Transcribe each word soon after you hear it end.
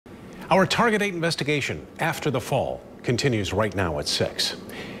Our Target 8 investigation after the fall continues right now at 6.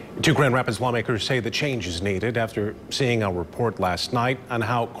 Two Grand Rapids lawmakers say the change is needed after seeing a report last night on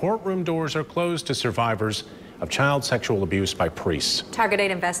how courtroom doors are closed to survivors of child sexual abuse by priests. Target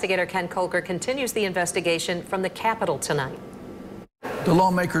 8 investigator Ken Colker continues the investigation from the Capitol tonight. The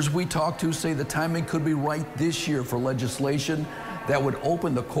lawmakers we talked to say the timing could be right this year for legislation that would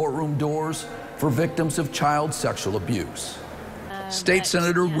open the courtroom doors for victims of child sexual abuse. State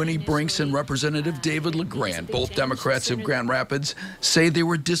Senator Winnie Brinks and Representative David LeGrand, both Democrats of Grand Rapids, say they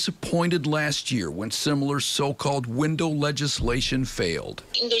were disappointed last year when similar so-called window legislation failed.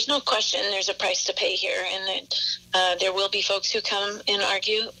 There's no question there's a price to pay here, and that there will be folks who come and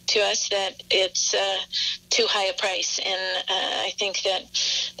argue to us that it's too high a price, and I think that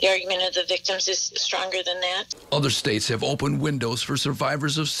the argument of the victims is stronger than that. Other states have opened windows for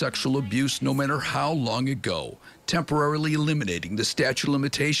survivors of sexual abuse no matter how long ago, temporarily eliminating the statute of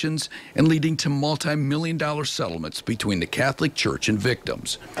limitations and leading to multi-million-dollar settlements between the Catholic Church and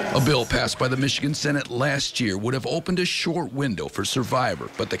victims. A bill passed by the Michigan Senate last year would have opened a short window for survivor,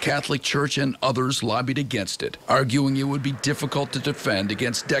 but the Catholic Church and others lobbied against it, arguing it would be difficult to defend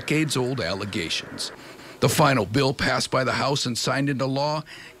against decades-old allegations. The final bill passed by the House and signed into law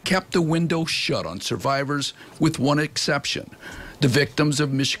kept the window shut on survivors with one exception: the victims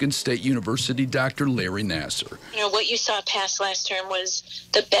of Michigan State University Dr. Larry Nassar. You know, what you saw passed last term was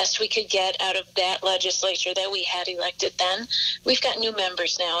the best we could get out of that legislature that we had elected then. We've got new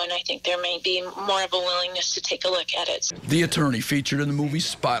members now, and I think there may be more of a willingness to take a look at it. The attorney featured in the movie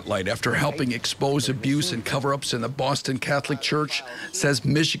Spotlight after helping expose abuse and cover-ups in the Boston Catholic Church says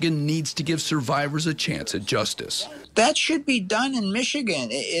Michigan needs to give survivors a chance at justice. That should be done in Michigan.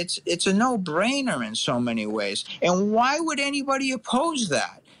 It's a no-brainer in so many ways. And why would anybody oppose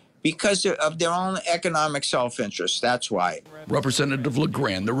that? Because of their own economic self-interest. That's why. Representative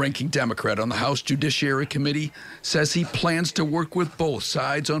LeGrand, the ranking Democrat on the House Judiciary Committee, says he plans to work with both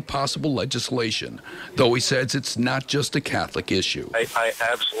sides on possible legislation, though he says it's not just a Catholic issue. I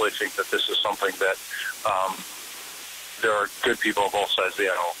absolutely think that this is something that there are good people on both sides of the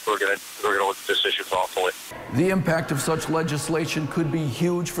aisle who are going to look at this issue thoughtfully. The impact of such legislation could be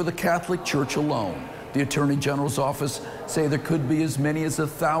huge for the Catholic Church alone. The Attorney General's office say there could be as many as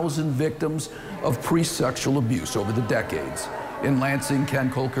 1,000 victims of priest sexual abuse over the decades. In Lansing, Ken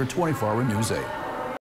Colker, 24 Hour News 8.